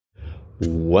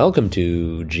Welcome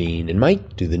to Gene and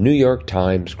Mike do the New York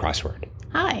Times crossword.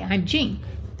 Hi, I'm Jean.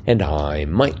 And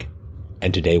I'm Mike.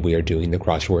 And today we are doing the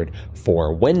crossword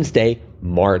for Wednesday,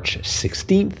 March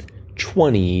 16th,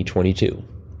 2022.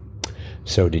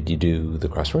 So did you do the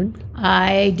crossword?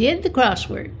 I did the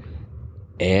crossword.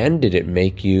 And did it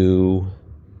make you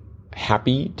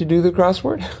happy to do the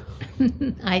crossword?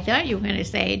 I thought you were going to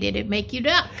say, did it make you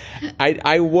duck?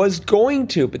 I was going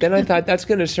to, but then I thought that's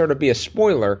going to sort of be a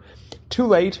spoiler. Too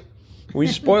late. We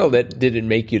spoiled it. Did it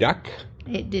make you duck?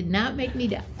 It did not make me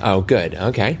duck. Oh, good.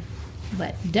 Okay.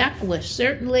 But duck was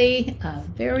certainly a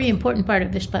very important part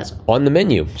of this puzzle. On the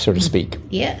menu, so to speak.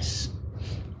 Yes.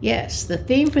 Yes, the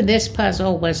theme for this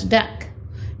puzzle was duck.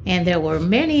 And there were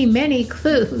many, many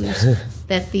clues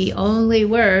that the only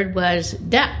word was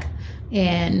duck.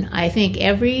 And I think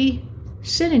every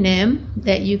synonym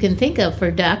that you can think of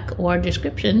for duck or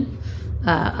description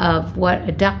of what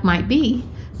a duck might be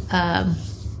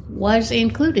was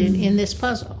included in this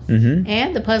puzzle. Mm-hmm.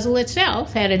 And the puzzle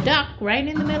itself had a duck right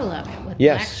in the middle of it with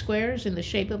black squares in the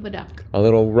shape of a duck. A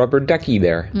little rubber ducky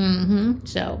there. Mm-hmm.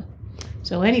 So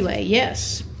anyway,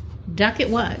 yes, duck it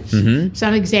was. Mm-hmm.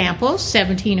 Some examples: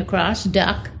 17 across,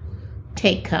 duck,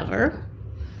 take cover.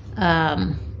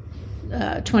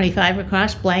 25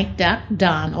 across, blank duck,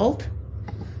 Donald.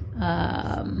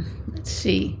 Let's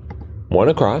see. One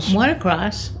across,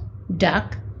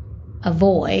 duck,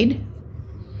 avoid.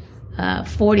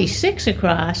 46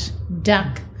 across,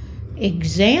 duck,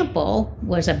 example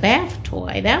was a bath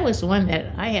toy. That was the one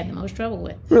that I had the most trouble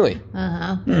with. Really? But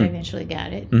I eventually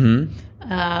got it.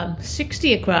 Mm-hmm.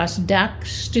 60 across, duck,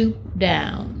 stoop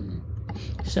down.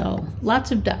 So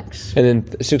lots of ducks. And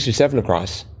then 67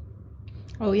 across.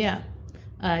 Oh, yeah.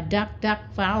 Duck, duck,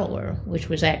 follower, which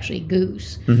was actually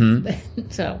goose. Mm-hmm.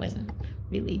 So it wasn't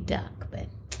really duck. But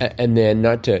and then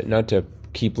not to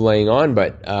keep laying on,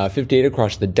 but 58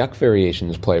 across, the duck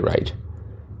variations playwright.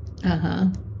 Uh-huh.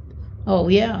 Oh,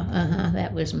 yeah. Uh-huh.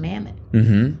 That was mammoth.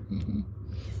 Mm-hmm. Mm-hmm.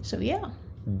 So, yeah.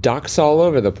 Ducks all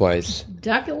over the place.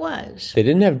 Duck it was. They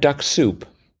didn't have duck soup.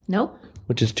 Nope.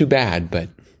 Which is too bad, but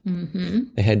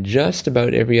they had just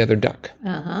about every other duck.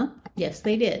 Uh-huh. Yes,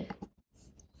 they did.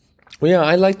 Well, yeah,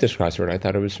 I liked this crossword. I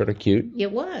thought it was sort of cute.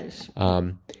 It was.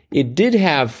 It did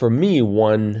have, for me,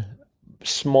 one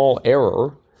small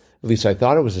error. At least I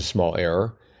thought it was a small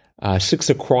error. 6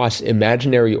 across,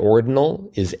 imaginary ordinal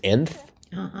is nth.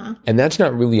 Uh-huh. And that's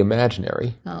not really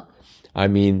imaginary. Oh. I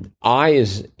mean, I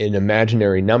is an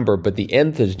imaginary number, but the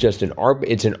nth is just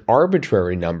it's an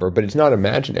arbitrary number, but it's not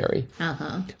imaginary.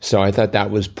 Uh-huh. So I thought that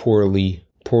was poorly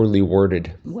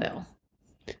worded. Well,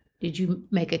 did you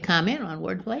make a comment on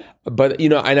wordplay? But,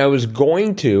 and I was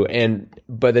going to, and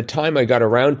by the time I got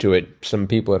around to it, some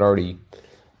people had already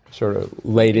sort of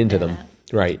laid into them.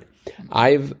 Right.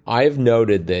 I've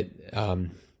noted that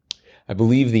I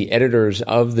believe the editors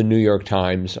of the New York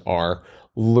Times are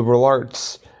liberal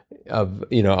arts of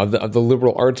the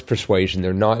liberal arts persuasion.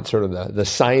 They're not sort of the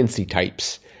sciencey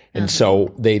types, and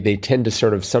so they tend to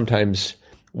sort of sometimes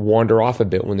wander off a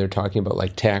bit when they're talking about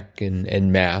like tech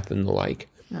and math and the like.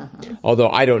 Uh-huh. Although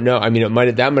I don't know. I mean,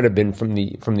 that might have been from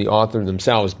the author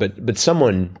themselves, but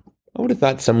someone, I would have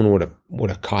thought someone would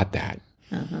have caught that.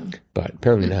 Uh-huh. But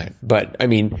apparently not. But I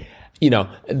mean,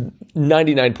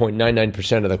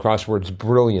 99.99% of the crossword's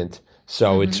brilliant,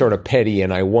 so it's sort of petty,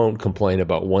 and I won't complain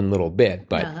about one little bit.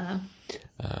 But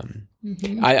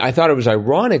I thought it was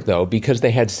ironic, though, because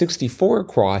they had 64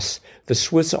 across, the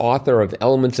Swiss author of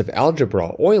Elements of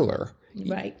Algebra, Euler.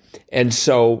 Right. And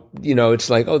so, it's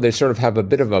like, they sort of have a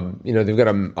bit of a, they've got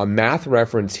a math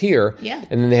reference here. Yeah.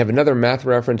 And then they have another math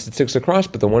reference at 6 across,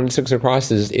 but the one at 6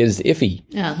 across is iffy.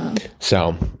 Uh-huh.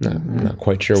 So, I'm not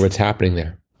quite sure what's happening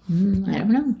there. I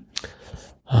don't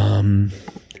know.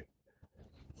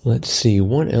 Let's see.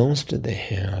 What else did they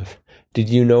have? Did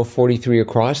you know 43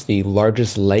 across, the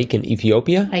largest lake in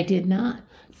Ethiopia? I did not.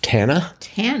 Tana?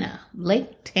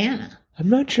 Lake Tana. I'm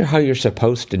not sure how you're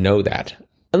supposed to know that.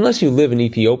 Unless you live in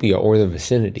Ethiopia or the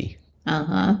vicinity.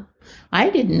 Uh-huh. I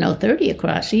didn't know 30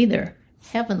 across either.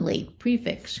 Heavenly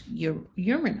prefix,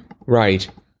 urinal. Right.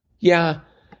 Yeah.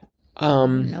 I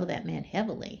didn't know that meant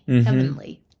heavenly. Mm-hmm.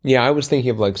 Heavenly. Yeah, I was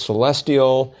thinking of like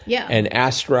celestial and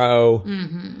astro,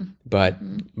 but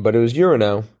it was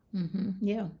urino. Mm-hmm.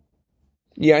 Yeah.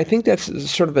 Yeah, I think that's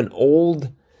sort of an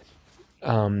old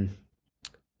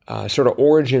sort of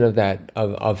origin of that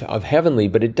of heavenly,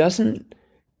 but it doesn't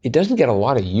get a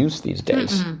lot of use these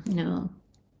days. No.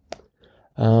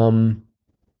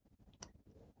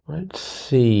 Let's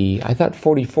see. I thought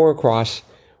 44 across,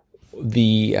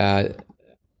 the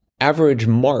average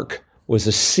mark was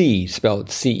a C,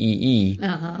 spelled C-E-E.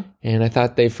 Uh-huh. And I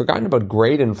thought they've forgotten about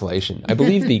grade inflation. I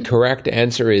believe the correct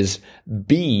answer is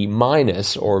B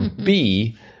minus or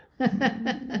B.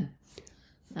 But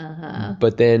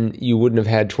then you wouldn't have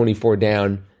had 24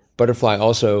 down. Butterfly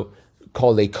also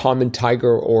called a common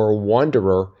tiger or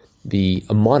wanderer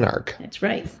a monarch. That's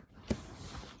right.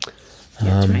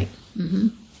 That's right.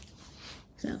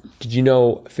 So. Did you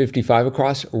know 55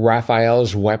 across,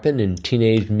 Raphael's weapon in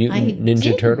Teenage Mutant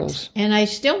Ninja Turtles? And I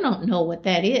still don't know what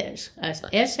that is.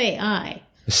 S-A-I.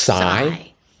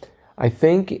 Psi? I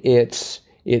think it's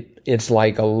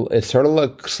like it sort of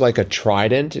looks like a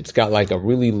trident. It's got like a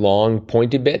really long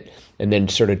pointy bit and then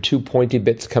sort of two pointy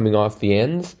bits coming off the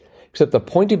ends, except the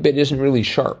pointy bit isn't really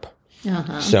sharp.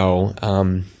 Uh-huh. So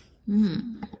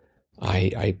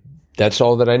I that's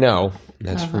all that I know.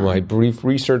 That's from my brief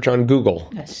research on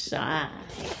Google. A psi.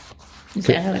 Is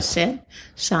that how it's said?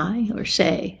 Psi or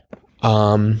say?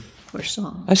 Or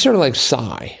song? I sort of like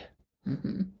psi,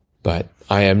 but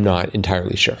I am not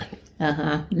entirely sure.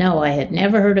 No, I had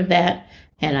never heard of that,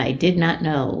 and I did not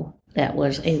know that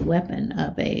was a weapon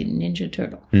of a Ninja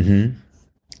Turtle.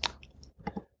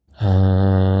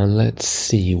 Let's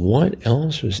see. What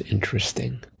else was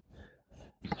interesting?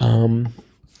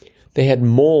 They had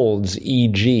molds,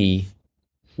 e.g.,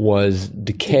 was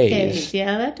decays.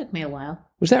 Yeah, that took me a while.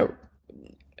 Was that...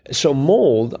 So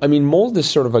mold, I mean, mold is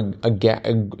sort of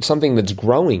something that's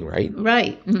growing, right?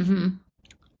 Right. And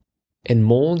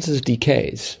molds is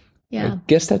decays. Yeah. I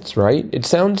guess that's right. It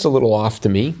sounds a little off to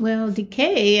me. Well,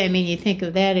 decay, I mean, you think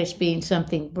of that as being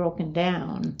something broken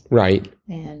down. Right.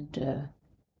 And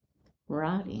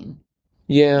rotting.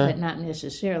 Yeah. But not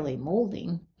necessarily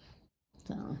molding.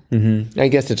 So. I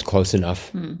guess it's close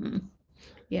enough.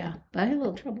 Yeah, but I had a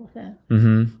little trouble with that.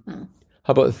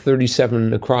 How about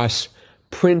 37 across?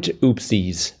 Print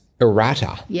oopsies.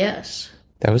 Errata. Yes.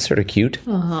 That was sort of cute.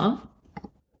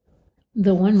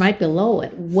 The one right below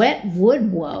it, wet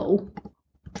wood woe,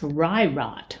 dry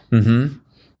rot.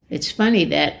 It's funny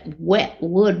that wet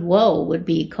wood woe would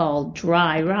be called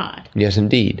dry rot. Yes,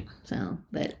 indeed. So,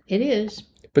 but it is.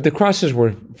 But the crosses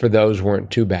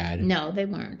weren't too bad. No, they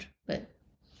weren't. But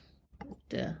I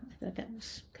thought that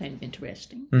was kind of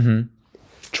interesting.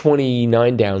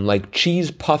 29 down, like cheese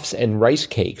puffs and rice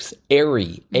cakes.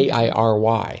 Airy,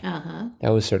 A-I-R-Y. That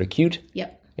was sort of cute.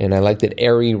 Yep. And I like that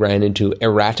airy ran into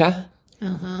errata.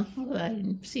 Well, I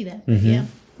didn't see that. But yeah,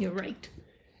 you're right.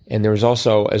 And there was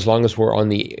also, as long as we're on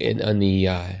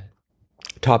the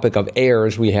topic of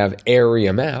airs, we have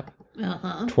area map.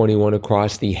 21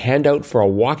 across, the handout for a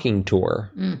walking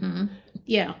tour.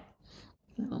 Yeah.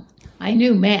 Well, I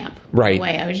knew map. Right.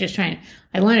 Way. I was just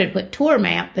I wanted to put tour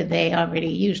map, but they already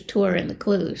used tour in the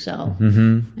clue. So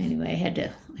anyway,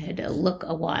 I had to look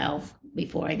a while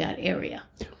before I got area.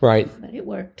 Right. But it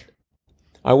worked.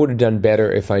 I would have done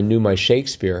better if I knew my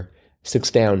Shakespeare. 6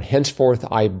 down, henceforth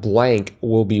I blank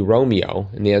will be Romeo.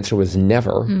 And the answer was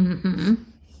never.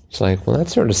 It's like, well,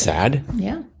 that's sort of sad.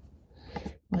 Yeah.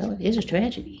 Well, it is a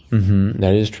tragedy.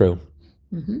 That is true.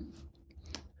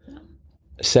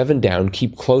 7 down,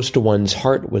 keep close to one's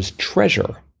heart was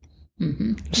treasure.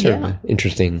 Sort of an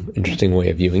interesting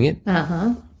way of viewing it.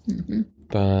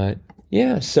 But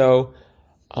yeah, so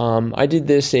I did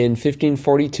this in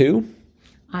 1542.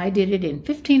 I did it in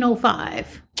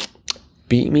 1505.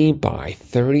 Beat me by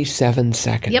 37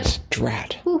 seconds. Yep.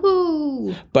 Drat.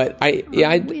 Woohoo! But I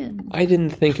didn't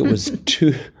think it was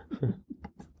too.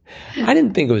 I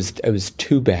didn't think it was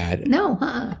too bad. No,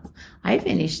 I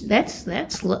finished.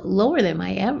 That's lower than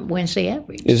my Wednesday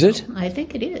average. Is it? I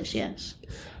think it is. Yes.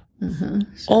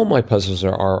 All my puzzles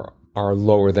are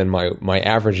lower than my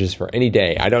averages for any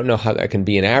day. I don't know how that can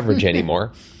be an average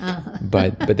anymore,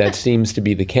 but that seems to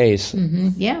be the case.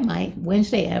 Yeah, my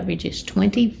Wednesday average is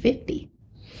 2050.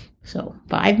 So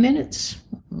 5 minutes,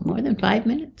 more than 5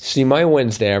 minutes. See, my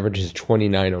Wednesday average is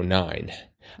 2909.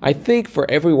 I think for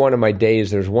every one of my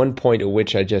days, there's one point at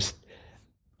which I just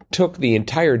took the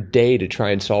entire day to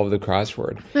try and solve the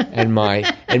crossword.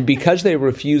 And because they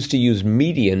refuse to use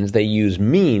medians, they use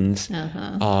means.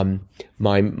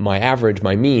 My average,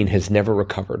 my mean, has never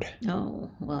recovered.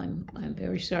 Oh, well, I'm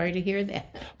very sorry to hear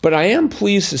that. But I am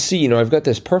pleased to see, I've got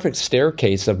this perfect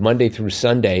staircase of Monday through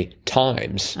Sunday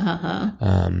times.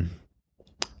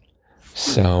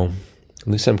 So at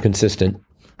least I'm consistent.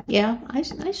 Yeah, I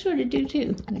sort of do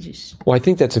too. Well, I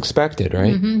think that's expected,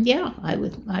 right? Yeah, I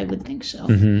would think so.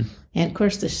 And of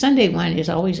course, the Sunday one is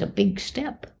always a big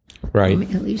step, right?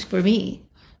 At least for me.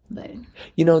 But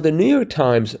the New York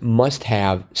Times must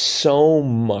have so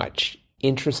much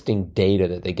interesting data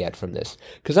that they get from this,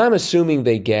 because I'm assuming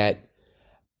they get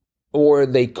or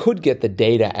they could get the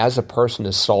data as a person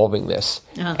is solving this.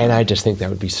 And I just think that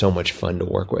would be so much fun to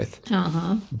work with.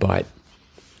 But,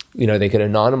 they could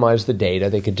anonymize the data.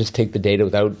 They could just take the data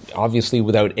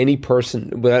without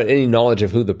any knowledge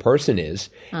of who the person is.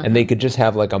 And they could just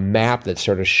have like a map that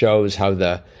sort of shows how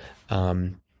the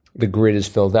grid is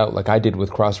filled out, like I did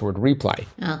with Crossword Replay.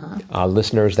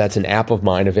 Listeners, that's an app of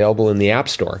mine available in the App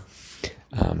Store,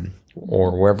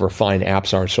 or wherever fine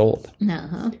apps are sold,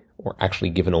 or actually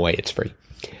given away. It's free.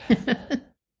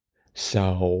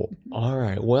 So, all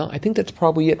right. Well, I think that's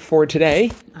probably it for today.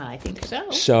 I think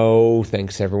so. So,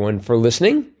 thanks everyone for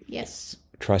listening. Yes.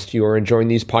 Trust you are enjoying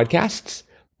these podcasts.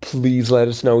 Please let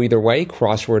us know either way.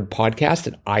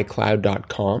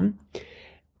 crosswordpodcast@icloud.com.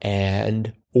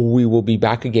 And we will be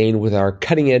back again with our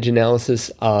cutting edge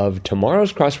analysis of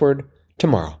tomorrow's crossword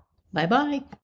tomorrow. Bye-bye.